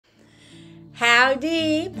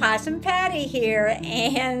Howdy, Possum Patty here,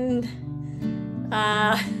 and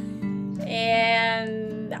I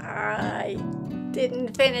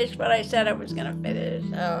didn't finish what I said I was gonna finish,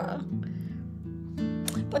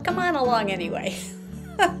 but come on along anyway.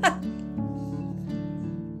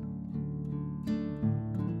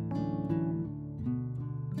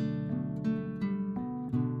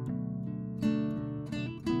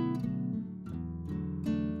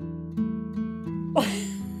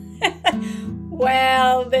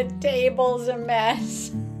 Well, the table's a mess,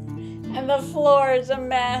 and the floor's a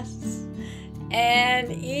mess,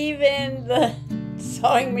 and even the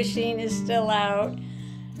sewing machine is still out,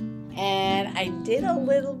 and I did a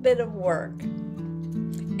little bit of work.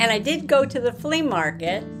 And I did go to the flea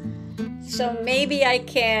market, so maybe I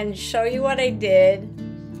can show you what I did,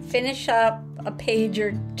 finish up a page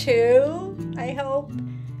or two, I hope,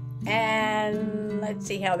 and let's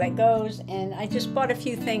see how that goes. And I just bought a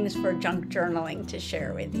few things for junk journaling to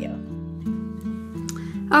share with you.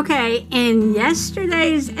 Okay, in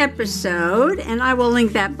yesterday's episode, and I will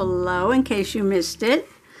link that below in case you missed it,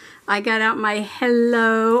 I got out my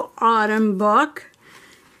Hello Autumn book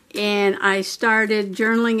and I started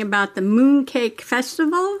journaling about the Mooncake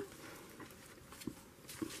Festival.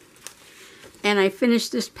 And I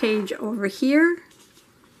finished this page over here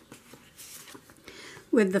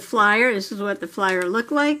with the flyer. This is what the flyer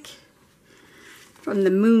looked like from the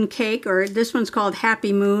Mooncake, or this one's called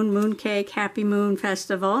Happy Moon, Mooncake Happy Moon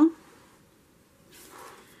Festival.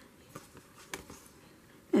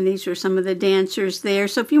 And these were some of the dancers there.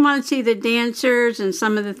 So if you want to see the dancers and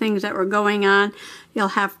some of the things that were going on, you'll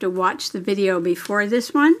have to watch the video before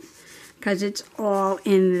this one because it's all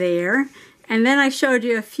in there. And then I showed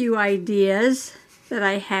you a few ideas that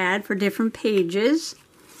I had for different pages.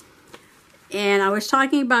 And I was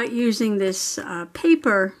talking about using this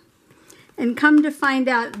paper, and come to find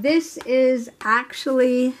out, this is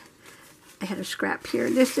actually, I had a scrap here,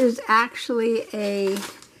 this is actually a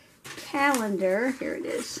calendar. Here it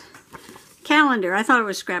is. Calendar. I thought it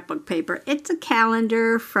was scrapbook paper. It's a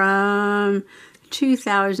calendar from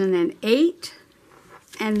 2008,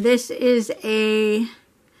 and this is a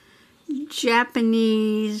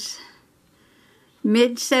Japanese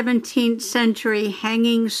mid-17th century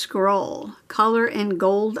hanging scroll, color and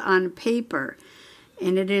gold on paper,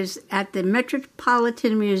 and it is at the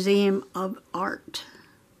Metropolitan Museum of Art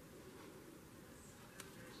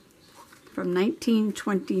from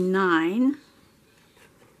 1929.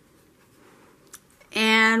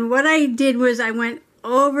 And what I did was I went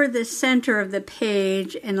over the center of the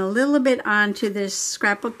page and a little bit onto this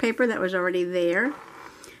scrapbook paper that was already there.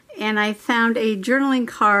 And I found a journaling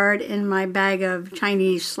card in my bag of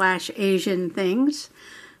Chinese/Asian things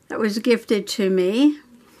that was gifted to me.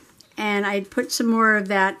 And I put some more of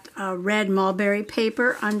that red mulberry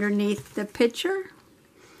paper underneath the picture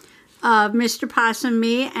of Mr. Possum,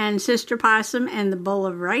 me, and Sister Possum and the bowl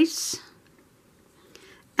of rice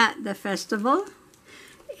at the festival.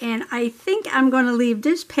 And I think I'm going to leave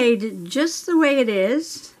this page just the way it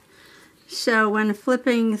is. So when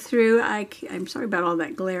flipping through, I'm sorry about all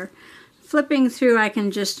that glare. Flipping through, I can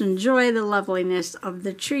just enjoy the loveliness of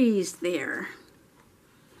the trees there.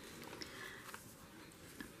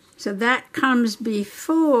 So that comes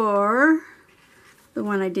before the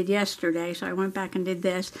one I did yesterday. So I went back and did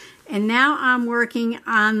this. And now I'm working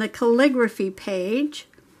on the calligraphy page.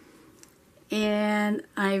 And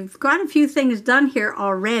I've got a few things done here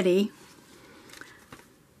already.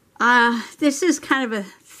 This is kind of a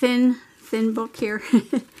thin book here.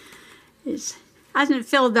 It hasn't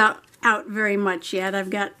filled out very much yet.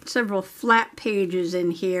 I've got several flat pages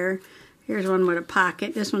in here. Here's one with a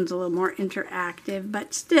pocket. This one's a little more interactive,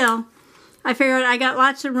 but still, I figured I got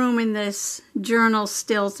lots of room in this journal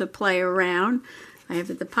still to play around. I have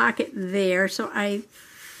the pocket there, so I'm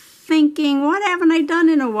thinking, what haven't I done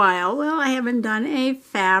in a while? Well, I haven't done a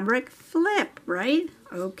fabric flip, right?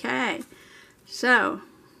 Okay, so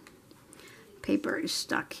paper is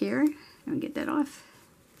stuck here. Let me get that off.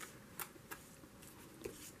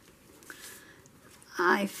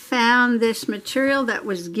 I found this material that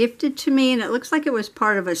was gifted to me, and it looks like it was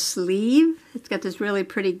part of a sleeve. It's got this really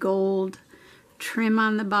pretty gold trim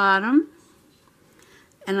on the bottom,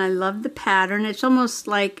 and I love the pattern. It's almost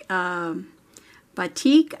like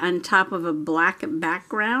batik on top of a black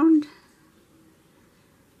background.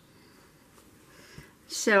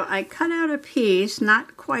 So I cut out a piece,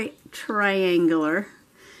 not quite triangular,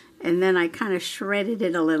 and then I kind of shredded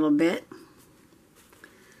it a little bit.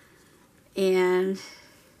 And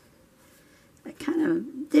I kind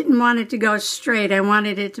of didn't want it to go straight. I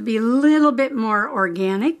wanted it to be a little bit more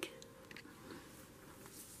organic.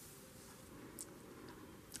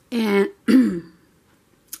 And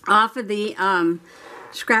off of the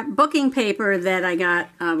scrapbooking paper that I got,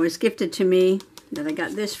 was gifted to me, that I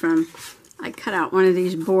got this from. I cut out one of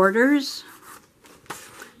these borders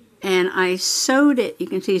and I sewed it. You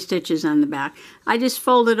can see stitches on the back. I just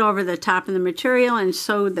folded over the top of the material and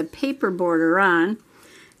sewed the paper border on.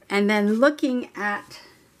 And then looking at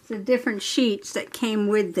the different sheets that came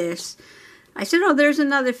with this, I said, oh, there's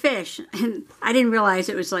another fish. And I didn't realize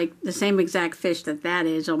it was like the same exact fish that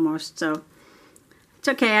is almost. So it's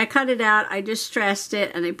okay. I cut it out. I just stressed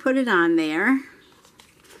it and I put it on there.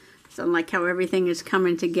 So I like how everything is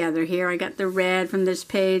coming together here. I got the red from this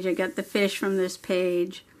page. I got the fish from this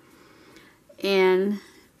page. And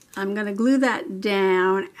I'm going to glue that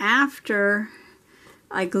down after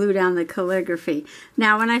I glue down the calligraphy.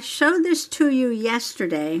 Now, when I showed this to you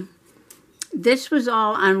yesterday, this was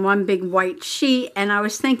all on one big white sheet, and I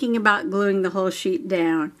was thinking about gluing the whole sheet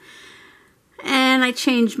down. And I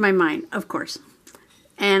changed my mind, of course.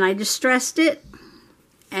 And I distressed it,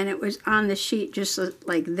 and it was on the sheet just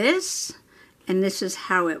like this. And this is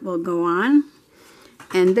how it will go on.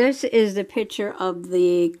 And this is the picture of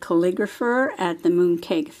the calligrapher at the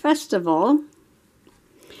Mooncake Festival.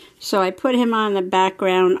 So I put him on the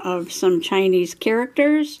background of some Chinese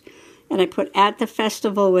characters, and I put at the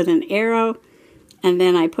festival with an arrow, and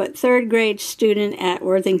then I put 3rd grade student at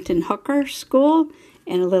Worthington Hooker School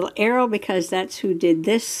and a little arrow because that's who did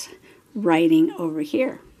this writing over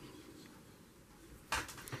here.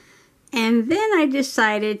 And then I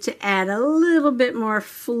decided to add a little bit more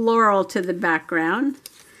floral to the background.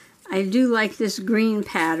 I do like this green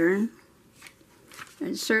pattern.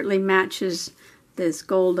 It certainly matches this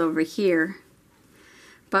gold over here.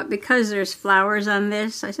 But because there's flowers on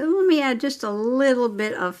this, I said, let me add just a little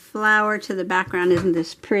bit of flower to the background. Isn't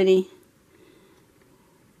this pretty?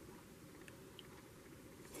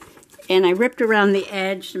 And I ripped around the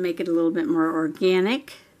edge to make it a little bit more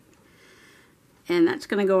organic. And that's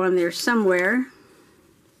going to go on there somewhere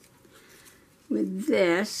with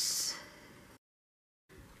this.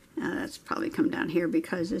 Now that's probably come down here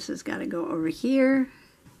because this has got to go over here.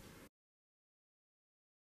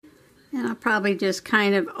 And I'll probably just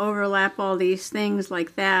kind of overlap all these things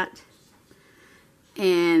like that.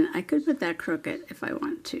 And I could put that crooked if I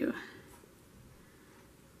want to.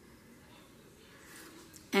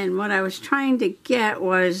 And what I was trying to get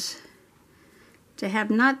was to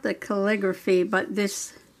have not the calligraphy, but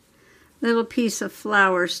this little piece of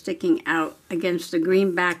flower sticking out against the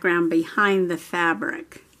green background behind the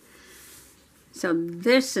fabric. So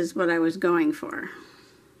this is what I was going for.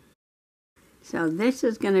 So this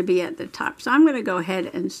is going to be at the top. So I'm going to go ahead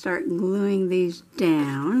and start gluing these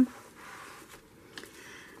down.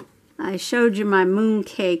 I showed you my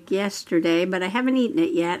mooncake yesterday, but I haven't eaten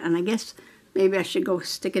it yet, and I guess maybe I should go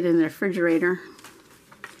stick it in the refrigerator.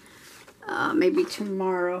 Maybe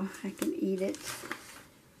tomorrow I can eat it.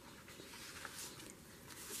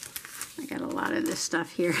 I got a lot of this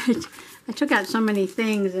stuff here. I took out so many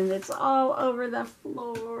things and it's all over the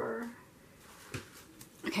floor.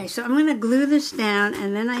 Okay, so I'm going to glue this down,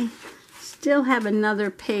 and then I still have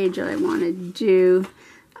another page that I want to do.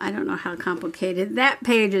 I don't know how complicated that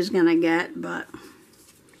page is going to get, but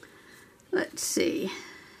let's see.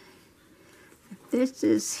 If this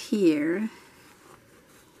is here.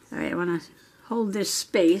 All right, I want to hold this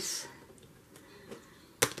space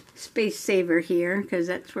saver here because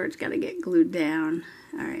that's where it's got to get glued down.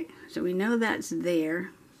 All right, so we know that's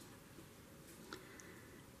there.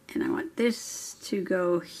 And I want this to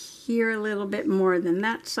go here a little bit more than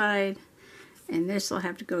that side. And this will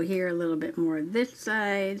have to go here a little bit more this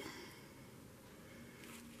side.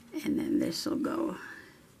 And then this will go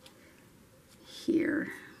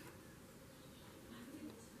here.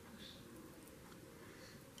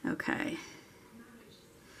 Okay.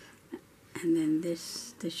 And then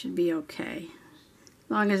this should be okay. As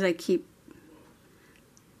long as I keep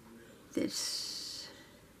this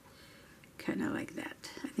kind of like that.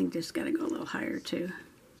 I think this got to go a little higher too.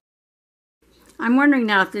 I'm wondering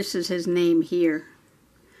now if this is his name here.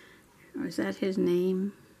 Or is that his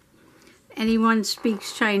name? Anyone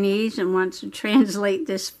speaks Chinese and wants to translate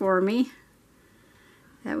this for me?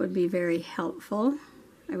 That would be very helpful.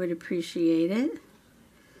 I would appreciate it.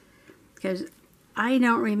 Because I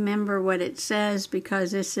don't remember what it says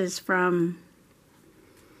because this is from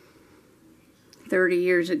 30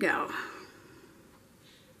 years ago.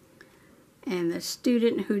 And the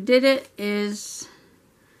student who did it is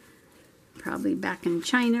probably back in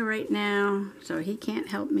China right now, so he can't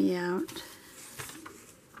help me out.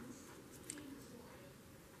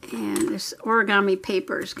 And this origami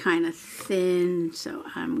paper is kind of thin, so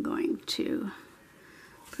I'm going to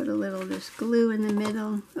put a little of this glue in the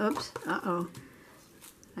middle. Oops, uh-oh.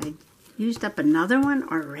 I used up another one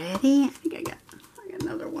already. I think I got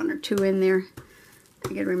another one or two in there. I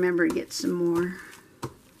gotta remember to get some more.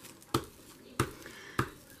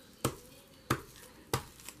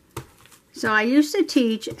 So I used to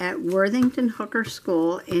teach at Worthington Hooker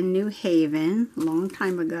School in New Haven a long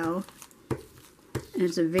time ago. And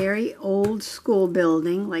it's a very old school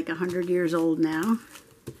building, like 100 years old now.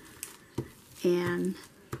 And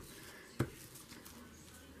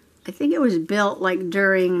I think it was built like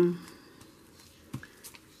during,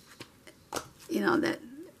 you know, that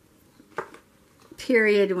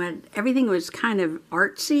period when everything was kind of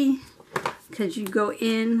artsy. Because you go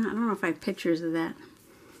in, I don't know if I have pictures of that,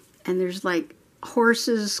 and there's like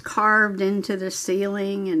horses carved into the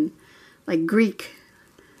ceiling and like Greek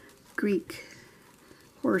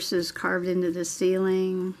horses carved into the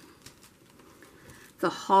ceiling.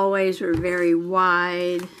 The hallways were very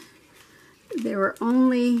wide. There were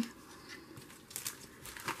only,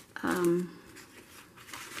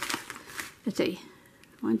 let's see,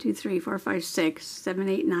 1, 2, 3, 4, 5, 6, 7,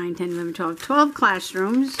 8, 9, 10, 11, 12, 12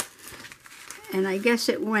 classrooms. And I guess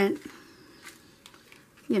it went,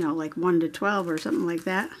 you know, like 1 to 12 or something like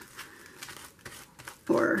that.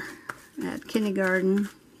 Or at kindergarten.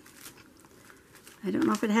 I don't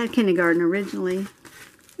know if it had kindergarten originally.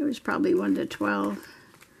 It was probably 1 to 12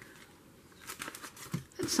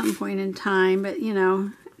 at some point in time, but you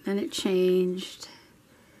know, then it changed.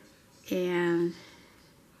 And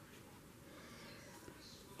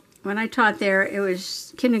when I taught there, it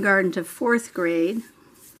was kindergarten to 4th grade.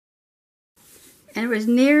 And it was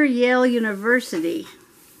near Yale University.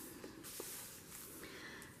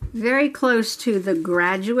 Very close to the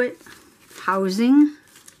graduate housing.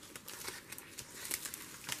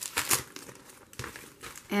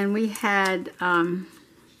 And we had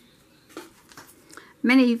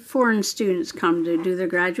many foreign students come to do their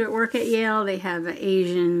graduate work at Yale. They have an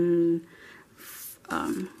Asian,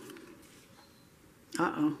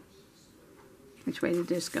 which way did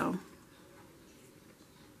this go?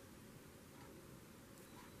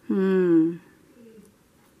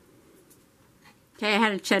 Okay, I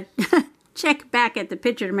had to check back at the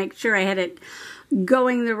picture to make sure I had it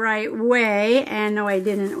going the right way. And no, I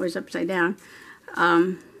didn't. It was upside down.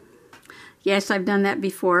 Yes, I've done that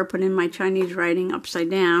before, put in my Chinese writing upside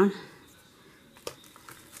down.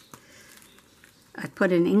 I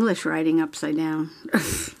put in English writing upside down.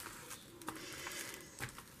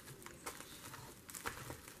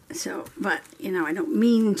 So, but, you know, I don't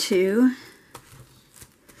mean to.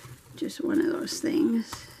 Just one of those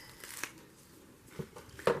things.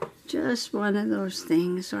 Just one of those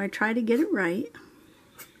things. So I try to get it right.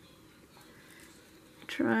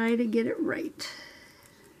 Try to get it right.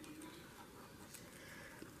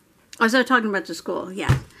 I was talking about the school,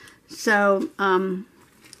 yeah. So,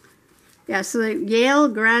 yeah, so the Yale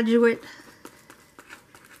graduate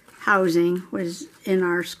housing was in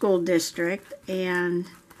our school district, and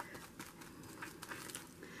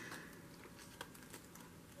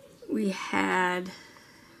we had,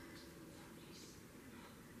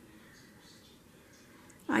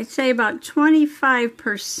 I'd say about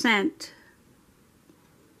 25%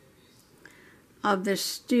 of the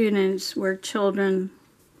students were children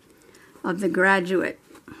of the graduate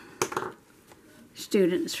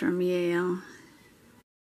students from Yale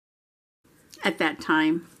at that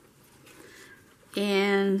time.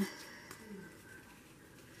 And,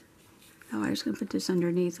 oh, I was going to put this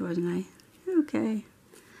underneath, wasn't I? Okay.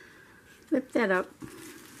 Flip that up.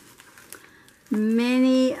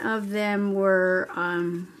 Many of them were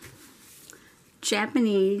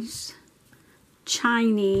Japanese,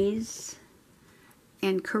 Chinese,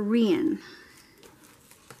 and Korean.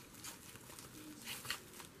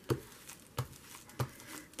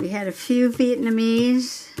 We had a few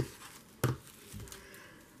Vietnamese.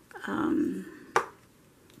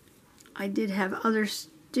 I did have other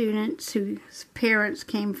students whose parents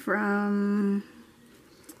came from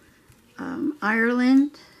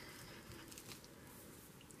Ireland,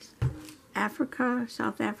 Africa,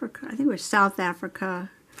 South Africa. I think it was South Africa.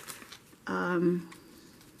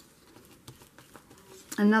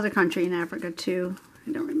 Another country in Africa too.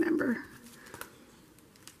 I don't remember.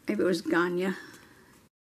 Maybe it was Ghana.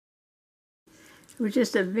 It was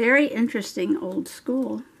just a very interesting old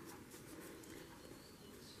school.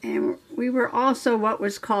 And we were also what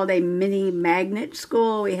was called a mini magnet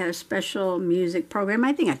school. We had a special music program.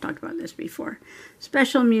 I think I talked about this before.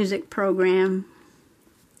 Special music program.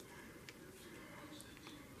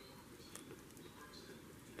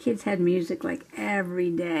 Kids had music like every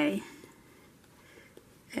day.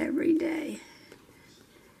 Every day.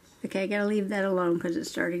 Okay, I gotta leave that alone because it's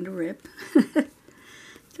starting to rip.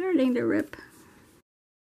 Starting to rip.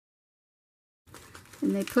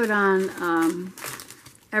 And they put on,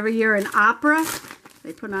 every year, an opera.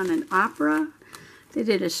 They put on an opera. They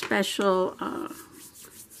did a special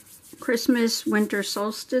Christmas winter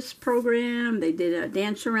solstice program. They did a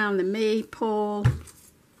dance around the maypole.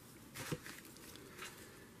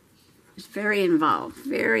 It's very involved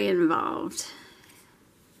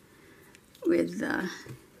with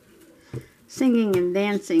singing and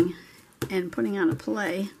dancing and putting on a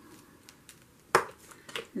play.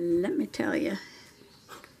 Let me tell you,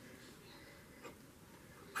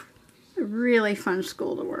 a really fun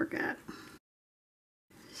school to work at.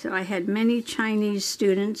 So I had many Chinese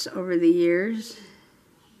students over the years,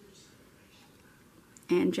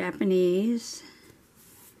 and Japanese,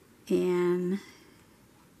 and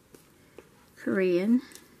Korean,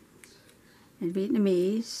 and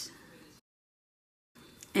Vietnamese.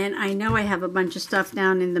 And I know I have a bunch of stuff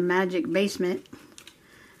down in the magic basement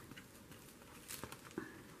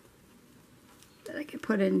that I could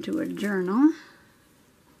put into a journal.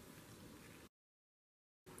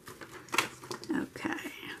 Okay,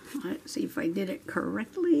 let's see if I did it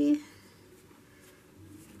correctly.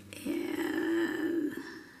 And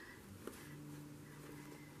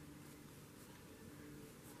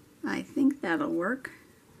I think that'll work.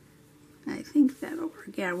 I think that'll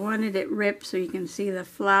work. Yeah, I wanted it ripped so you can see the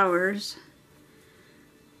flowers.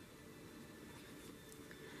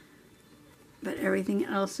 But everything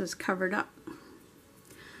else is covered up.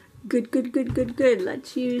 Good, good, good, good, good.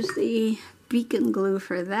 Let's use the beacon glue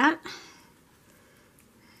for that.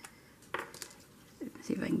 Let's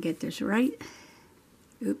see if I can get this right.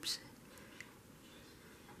 Oops.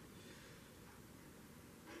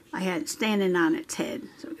 I had it standing on its head,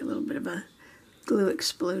 so a little bit of a glue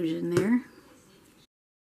explosion there.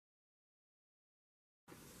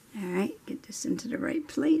 Alright, get this into the right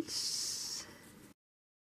place.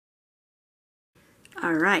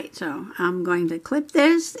 Alright, so I'm going to clip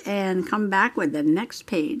this and come back with the next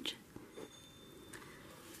page.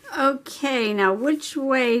 Okay, now which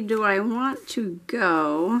way do I want to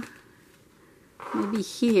go? Maybe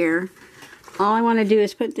here. All I want to do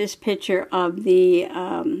is put this picture of the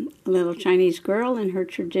little Chinese girl in her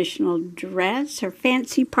traditional dress, her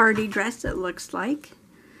fancy party dress, it looks like.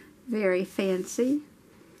 Very fancy.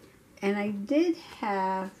 And I did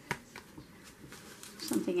have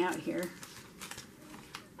something out here.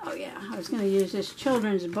 Oh yeah, I was going to use this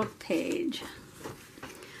children's book page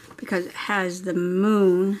because it has the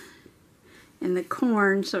moon and the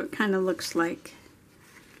corn, so it kind of looks like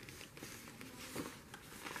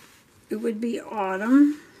it would be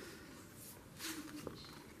autumn.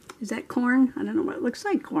 Is that corn? I don't know what it looks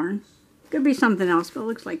like. Corn. Could be something else, but it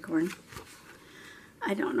looks like corn.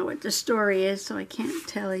 I don't know what the story is, so I can't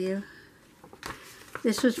tell you.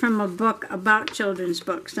 This was from a book about children's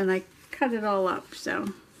books, and I cut it all up,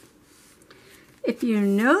 so if you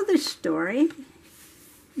know the story,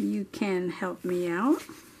 you can help me out.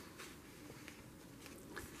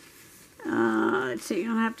 Let's see, you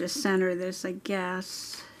don't have to center this, I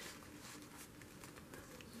guess.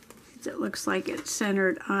 It looks like it's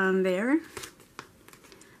centered on there.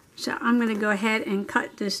 So I'm going to go ahead and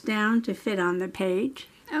cut this down to fit on the page.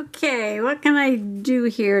 Okay, what can I do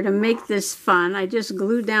here to make this fun? I just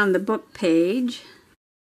glued down the book page.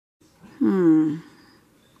 Can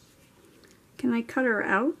I cut her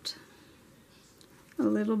out a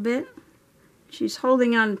little bit? She's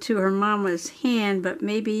holding on to her mama's hand, but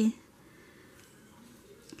maybe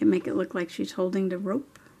I can make it look like she's holding the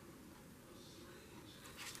rope.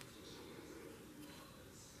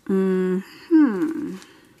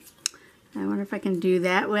 I wonder if I can do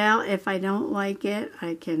that. Well, if I don't like it,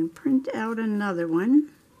 I can print out another one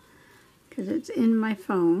because it's in my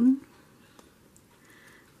phone.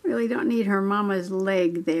 Really don't need her mama's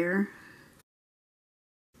leg there.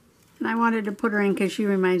 And I wanted to put her in because she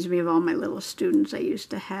reminds me of all my little students I used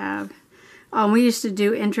to have. Oh, we used to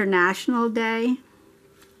do International Day.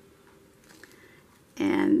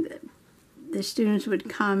 And the students would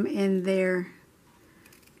come in their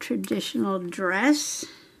traditional dress,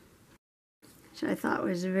 which I thought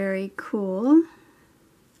was very cool.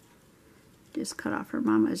 Just cut off her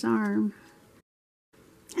mama's arm.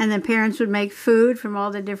 And then parents would make food from all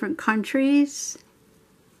the different countries.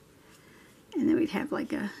 And then we'd have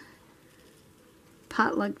like a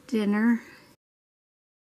potluck dinner.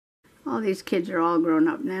 All these kids are all grown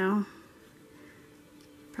up now.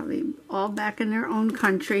 Probably all back in their own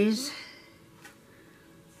countries.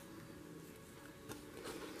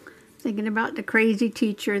 Thinking about the crazy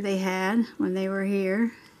teacher they had when they were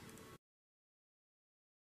here.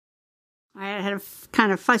 I had a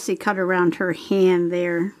kind of fussy cut around her hand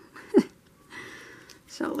there.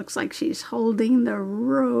 So it looks like she's holding the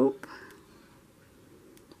rope.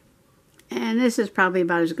 And this is probably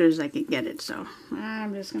about as good as I could get it, so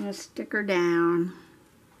I'm just going to stick her down.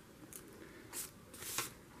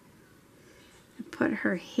 Put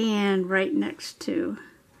her hand right next to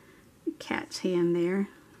the cat's hand there.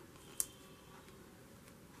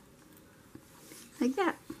 Like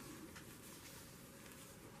that.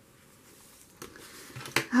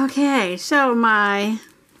 Okay, so my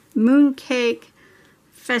Mooncake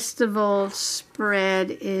Festival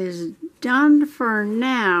spread is done for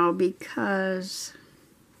now because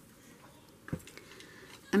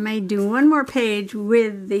I may do one more page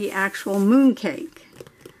with the actual mooncake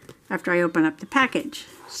after I open up the package.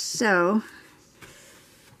 So,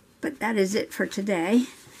 but that is it for today.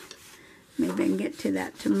 Maybe I can get to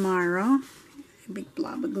that tomorrow. A big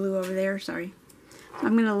blob of glue over there, sorry. So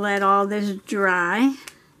I'm going to let all this dry.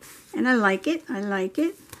 And I like it, I like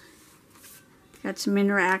it. Got some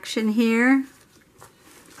interaction here.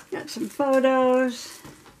 Got some photos.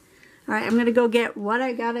 All right, I'm going to go get what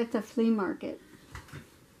I got at the flea market.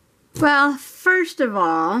 Well, first of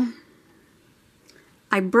all,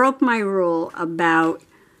 I broke my rule about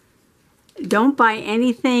don't buy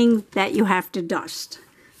anything that you have to dust.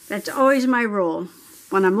 That's always my rule.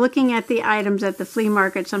 When I'm looking at the items at the flea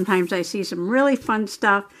market, sometimes I see some really fun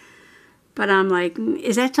stuff, but I'm like,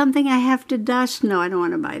 is that something I have to dust? No, I don't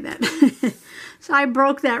want to buy that. So I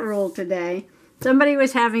broke that rule today. Somebody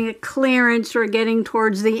was having a clearance or getting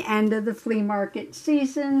towards the end of the flea market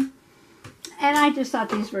season, and I just thought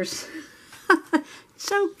these were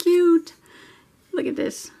so cute. Look at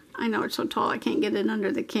this. I know it's so tall I can't get it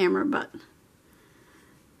under the camera, but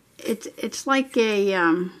it's like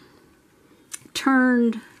a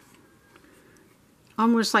turned,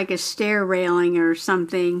 almost like a stair railing or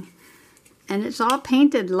something. And it's all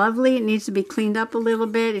painted lovely. It needs to be cleaned up a little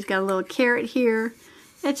bit. He's got a little carrot here.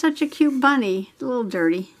 It's such a cute bunny. It's a little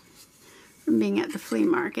dirty from being at the flea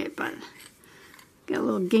market, but got a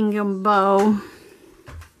little gingham bow.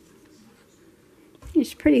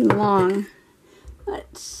 He's pretty long.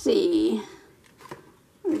 Let's see.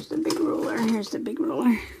 Where's the big ruler? Here's the big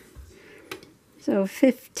ruler. So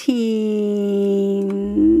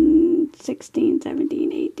 15, 16,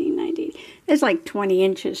 17, 18, 19. It's like 20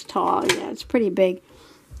 inches tall. Yeah, it's pretty big.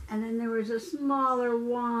 And then there was a smaller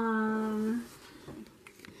one.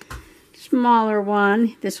 Smaller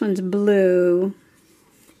one. This one's blue.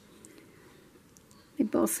 They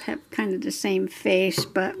both have kind of the same face,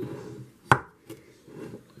 but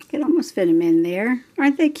could almost fit them in there.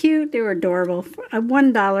 Aren't they cute? They were adorable.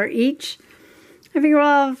 $1 each. I figure,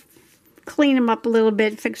 well, I'll clean them up a little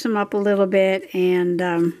bit, fix them up a little bit, and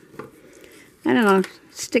I don't know,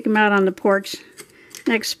 stick them out on the porch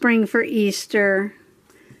next spring for Easter.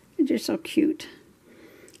 They're just so cute.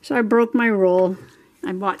 So I broke my rule.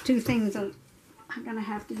 I bought two things that I'm going to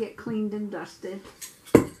have to get cleaned and dusted.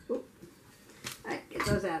 All right, get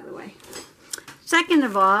those out of the way. Second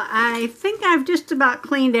of all, I think I've just about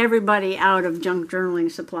cleaned everybody out of junk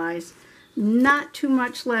journaling supplies. Not too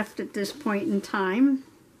much left at this point in time.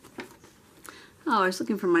 Oh, I was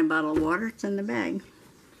looking for my bottle of water. It's in the bag.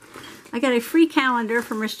 I got a free calendar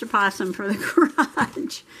from Mr. Possum for the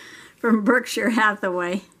garage from Berkshire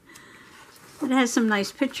Hathaway. It has some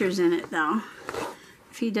nice pictures in it, though.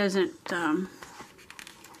 If he doesn't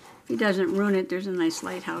ruin it, there's a nice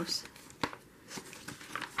lighthouse.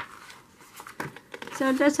 So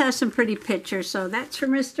it does have some pretty pictures. So that's for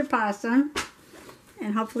Mr. Possum.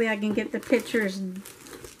 And hopefully I can get the pictures,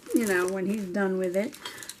 you know, when he's done with it.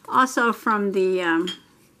 Also from the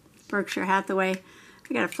Berkshire Hathaway,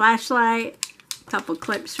 I got a flashlight, a couple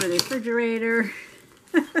clips for the refrigerator.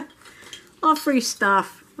 All free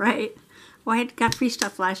stuff, right? Well, I got free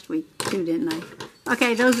stuff last week too, didn't I?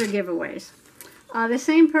 Okay, those are giveaways. The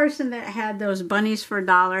same person that had those bunnies for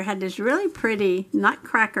 $1 had this really pretty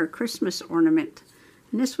Nutcracker Christmas ornament.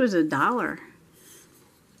 And this was $1.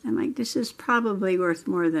 I'm like, this is probably worth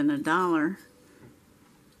more than $1.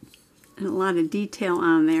 And a lot of detail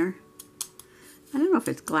on there. I don't know if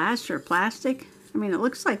it's glass or plastic. I mean, it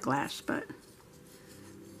looks like glass, but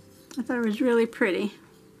I thought it was really pretty.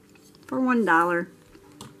 For $1.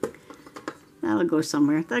 That'll go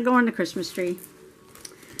somewhere. That'll go on the Christmas tree.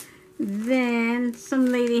 Then some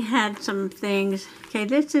lady had some things. Okay,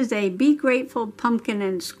 this is a Be Grateful Pumpkin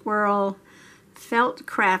and Squirrel Felt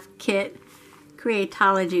Craft Kit.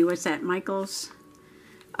 Creatology, what's that, Michael's?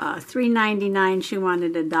 $3.99. She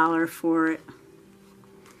wanted $1 for it.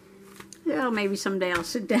 Well, maybe someday I'll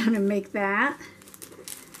sit down and make that.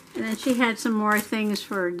 And then she had some more things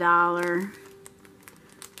for $1.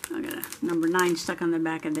 I got a number 9 stuck on the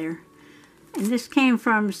back of there. And this came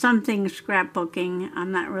from something scrapbooking.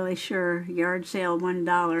 I'm not really sure. Yard sale, $1.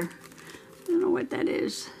 I don't know what that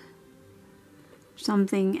is.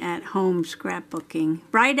 something at home scrapbooking.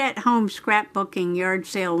 Right at home scrapbooking, yard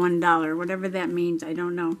sale $1. Whatever that means, I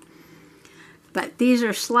don't know. But these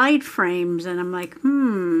are slide frames, and I'm like,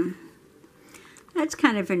 that's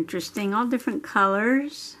kind of interesting. All different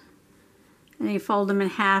colors. And you fold them in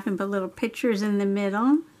half and put little pictures in the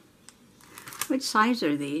middle. Which size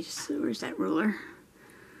are these? Where's that ruler?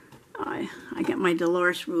 Oh, I got my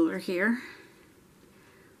Dolores ruler here.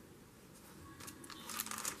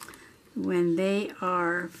 When they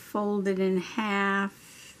are folded in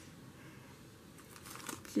half,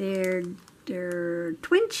 they're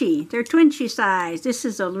twinchy. They're twinchy size. This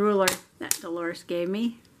is a ruler that Dolores gave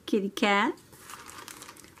me, kitty cat.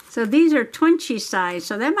 So these are twinchy size,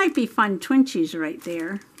 so that might be fun twinchies right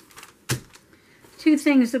there. Two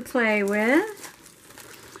things to play with.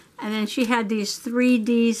 And then she had these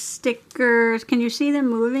 3D stickers. Can you see them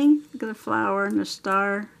moving? Look at the flower and the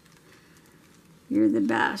star. You're the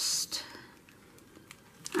best.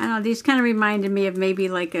 I don't know, these kind of reminded me of maybe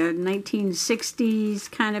like a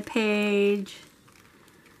 1960s kind of page.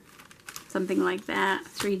 Something like that.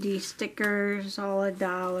 3D stickers, all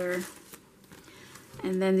 $1.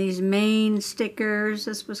 And then these Maine stickers.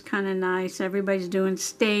 This was kind of nice. Everybody's doing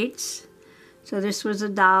states. So this was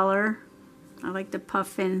 $1. I like the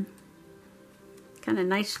puffin. Kind of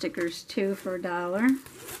nice stickers too for $1.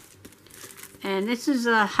 And this is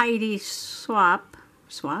a Heidi Swap.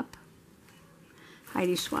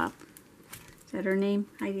 Heidi Swap. Is that her name?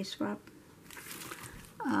 Heidi Swap.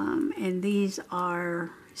 And these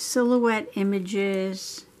are silhouette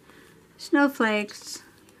images. Snowflakes.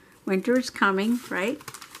 Winter is coming, right?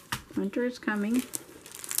 Winter is coming.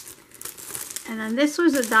 And then this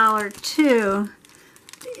was $1 too.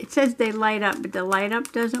 It says they light up, but the light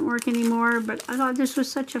up doesn't work anymore. But I thought this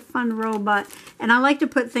was such a fun robot. And I like to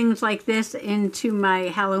put things like this into my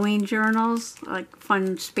Halloween journals. Like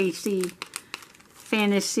fun, spacey,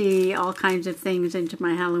 fantasy, all kinds of things into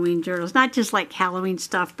my Halloween journals. Not just like Halloween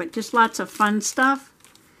stuff, but just lots of fun stuff.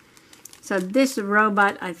 So this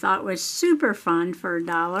robot I thought was super fun for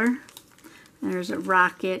 $1. There's a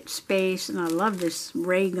rocket, space, and I love this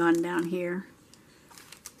ray gun down here.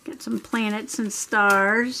 Got some planets and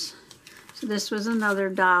stars. So this was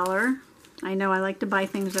another $1. I know I like to buy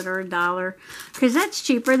things that are $1 because that's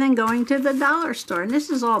cheaper than going to the dollar store. And this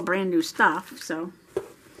is all brand new stuff. So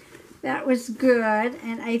that was good.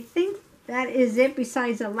 And I think that is it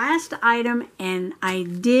besides the last item. And I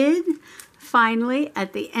did finally,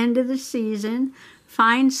 at the end of the season,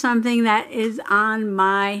 find something that is on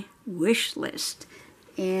my wish list.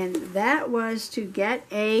 And that was to get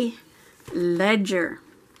a ledger.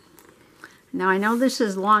 Now I know this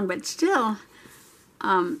is long, but still,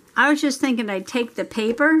 I was just thinking I'd take the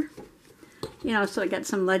paper, you know, so I got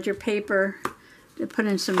some ledger paper to put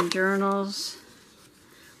in some journals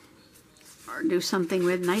or do something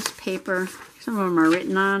with nice paper. Some of them are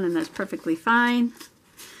written on, and that's perfectly fine.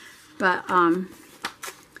 But I'm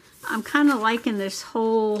kind of liking this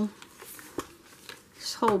whole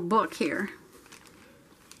book here.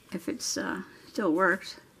 If it's still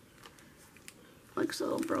works. Looks a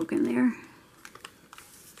little broken there.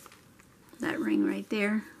 That ring right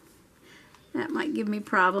there. That might give me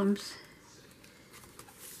problems.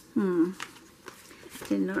 Didn't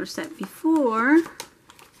notice that before.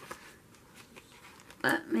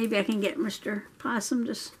 But maybe I can get Mr. Possum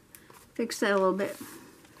just fix that a little bit.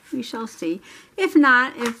 We shall see. If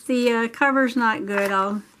not, if the cover's not good,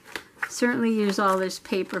 I'll certainly use all this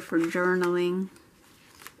paper for journaling.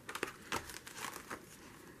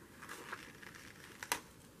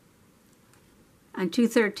 On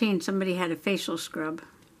 2/13, somebody had a facial scrub.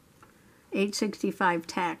 $8.65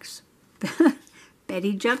 tax.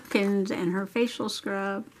 Betty Judkins and her facial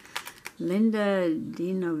scrub. Linda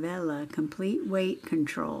DiNovella, complete weight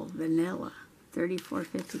control, vanilla.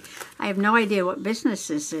 $34.50. I have no idea what business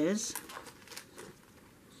this is.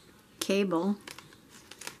 Cable.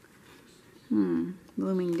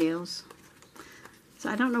 Bloomingdale's. So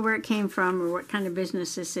I don't know where it came from or what kind of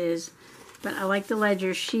business this is, but I like the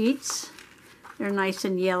ledger sheets. They're nice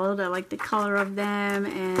and yellowed. I like the color of them,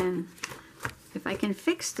 and if I can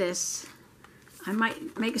fix this, I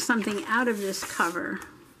might make something out of this cover.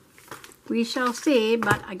 We shall see,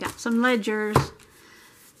 but I got some ledgers.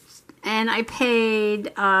 And I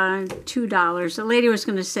paid $2. The lady was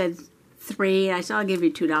going to say $3. I said, I'll give you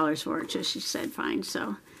 $2 for it. So she said, fine.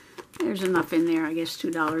 So there's enough in there, I guess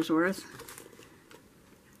 $2 worth.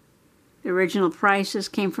 The original prices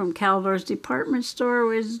came from Calvar's department store.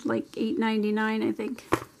 Was like $8.99, I think.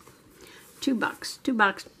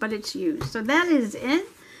 $2, but it's used. So that is it.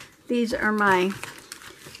 These are my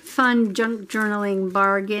fun junk journaling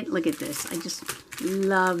bargain. Look at this. I just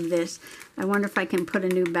Love this. I wonder if I can put a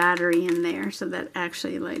new battery in there so that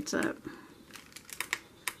actually lights up.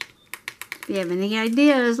 If you have any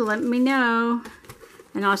ideas, let me know.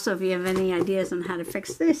 And also, if you have any ideas on how to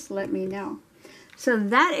fix this, let me know. So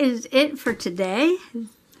that is it for today.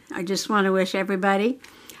 I just want to wish everybody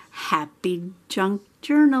happy junk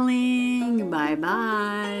journaling.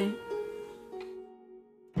 Bye-bye.